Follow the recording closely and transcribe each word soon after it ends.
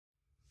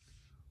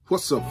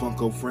What's up,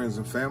 Funko friends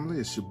and family?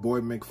 It's your boy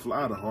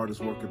McFly, the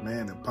hardest working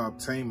man in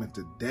Poptainment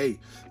today,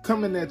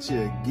 coming at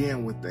you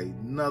again with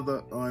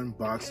another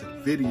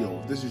unboxing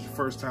video. If this is your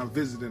first time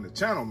visiting the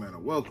channel, man, I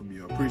welcome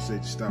you. I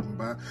appreciate you stopping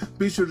by.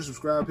 Be sure to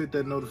subscribe, hit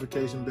that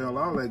notification bell,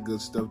 all that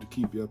good stuff to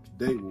keep you up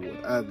to date with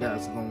what I got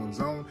going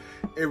on.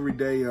 Every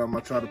day, I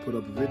try to put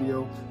up a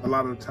video. A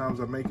lot of the times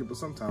I make it, but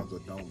sometimes I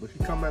don't. But if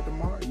you come back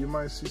tomorrow, you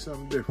might see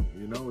something different,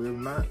 you know? If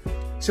not,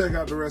 check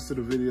out the rest of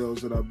the videos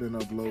that I've been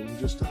uploading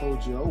just to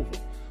hold you over.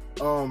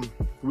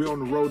 We're on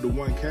the road to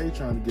 1K,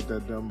 trying to get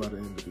that done by the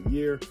end of the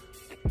year.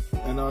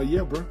 And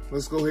yeah, bro,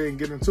 let's go ahead and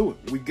get into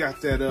it. We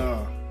got that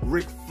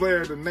Ric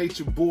Flair, the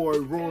Nature Boy,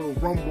 Royal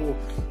Rumble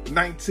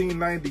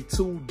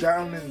 1992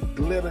 Diamond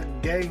Glitter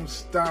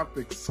GameStop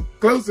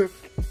exclusive.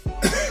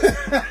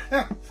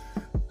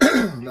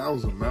 That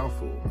was a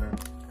mouthful, man.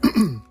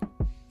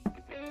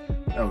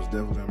 That was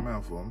definitely a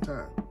mouthful. I'm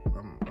tired.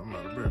 I'm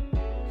out of breath.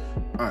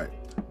 All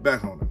right,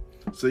 back on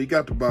it. So you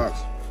got the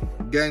box,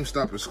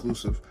 GameStop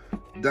exclusive.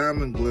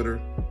 Diamond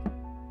Glitter,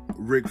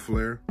 Ric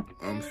Flair.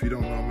 If you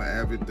don't know, I'm an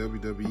avid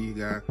WWE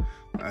guy.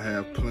 I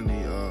have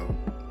plenty of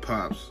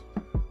pops.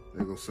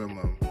 There go some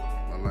of them.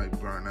 I like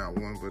burn out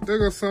one, but there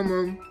go some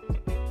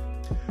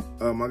of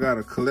them. I got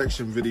a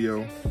collection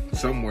video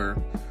somewhere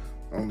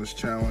on this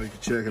channel. You can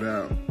check it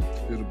out.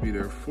 It'll be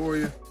there for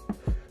you.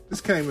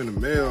 This came in the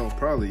mail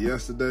probably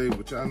yesterday,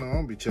 which I know I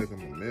don't be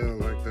checking my mail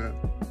like that.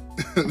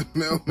 The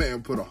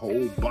mailman put a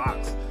whole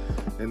box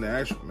in the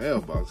actual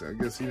mailbox. I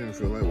guess he didn't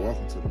feel like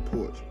walking to the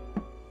porch.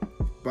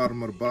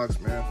 Bottom of the box,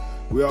 man.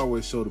 We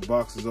always show the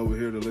boxes over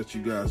here to let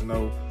you guys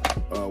know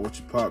what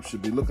your pop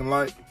should be looking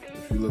like.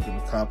 If you're looking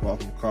to cop off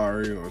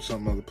Mercari or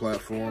some other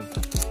platform.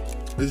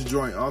 This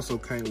joint also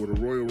came with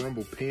a Royal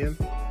Rumble pin.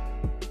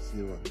 Let's see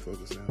if I can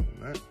focus in on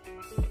that.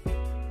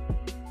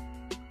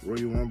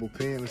 Royal Rumble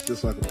pin. It's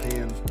just like a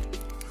pin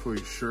for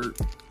your shirt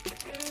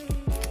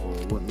or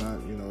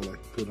whatnot, you know, like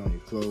you put on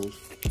your clothes.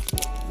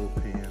 Little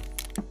pen.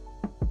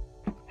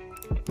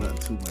 Nothing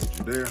too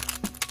major there.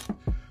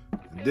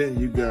 And then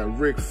you got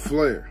Ric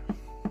Flair.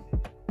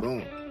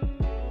 Boom.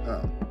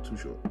 Oh, too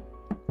short.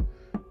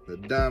 The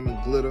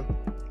diamond glitter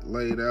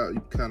laid out.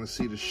 You kind of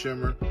see the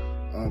shimmer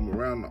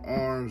around the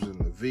arms and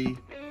the V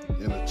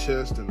in the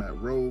chest and that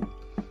robe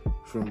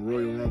from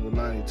Royal Rumble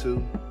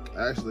 92.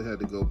 I actually had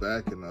to go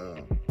back and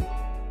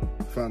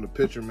found a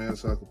picture, man,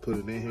 so I could put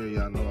it in here.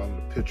 Y'all know I'm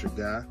the picture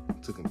guy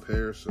to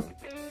compare, so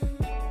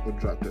we'll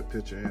drop that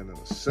picture in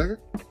a second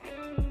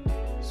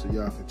so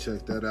y'all can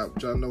check that out.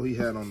 But y'all know he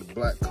had on the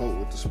black coat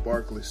with the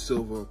sparkly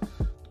silver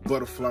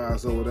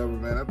butterflies or whatever,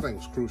 man. That thing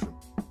was crucial.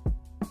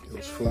 It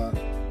was fly.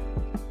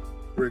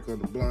 Rick on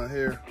the blonde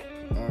hair,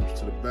 arms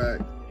to the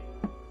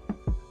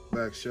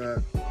back shot,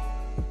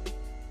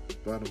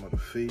 bottom of the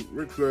feet.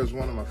 Ric Flair is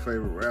one of my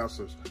favorite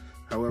wrestlers.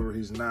 However,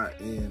 he's not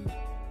in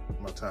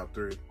my top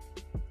 3.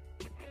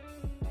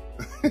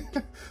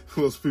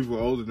 Most people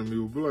older than me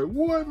will be like,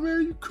 "What,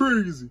 man? You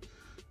crazy?"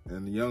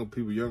 And the young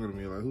people younger than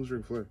me are like, "Who's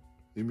Ric Flair?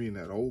 You mean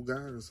that old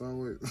guy that's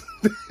always?"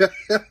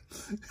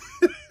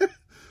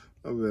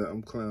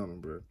 I'm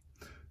clowning, bro.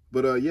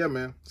 But yeah,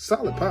 man,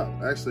 solid pop.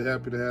 Actually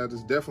happy to have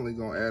this. Definitely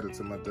gonna add it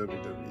to my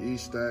WWE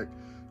stack.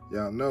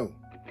 Y'all know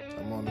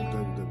I'm on the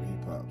WWE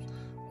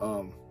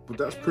pops. But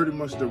that's pretty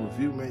much the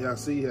review, man. Y'all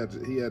see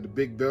he had the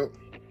big belt.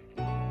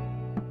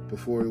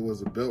 Before it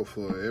was a belt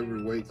for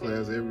every weight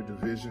class, every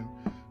division,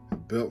 a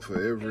belt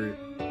for every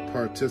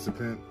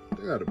participant.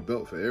 They got a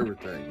belt for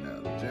everything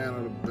now. The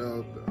janitor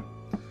belt,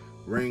 the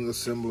ring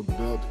assembler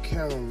belt, the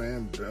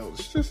cameraman belt.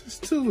 It's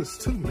too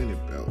many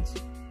belts.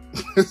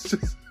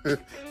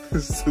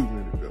 it's too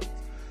many belts.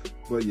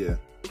 But yeah,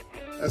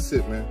 that's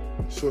it, man.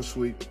 Short,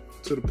 sweet,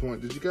 to the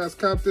point. Did you guys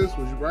cop this?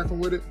 Was you rocking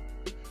with it?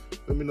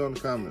 Let me know in the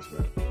comments,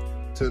 man.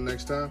 Till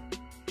next time,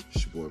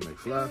 it's your boy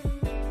McFly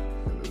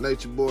and the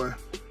Nature Boy.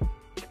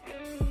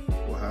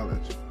 We'll holler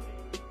at you.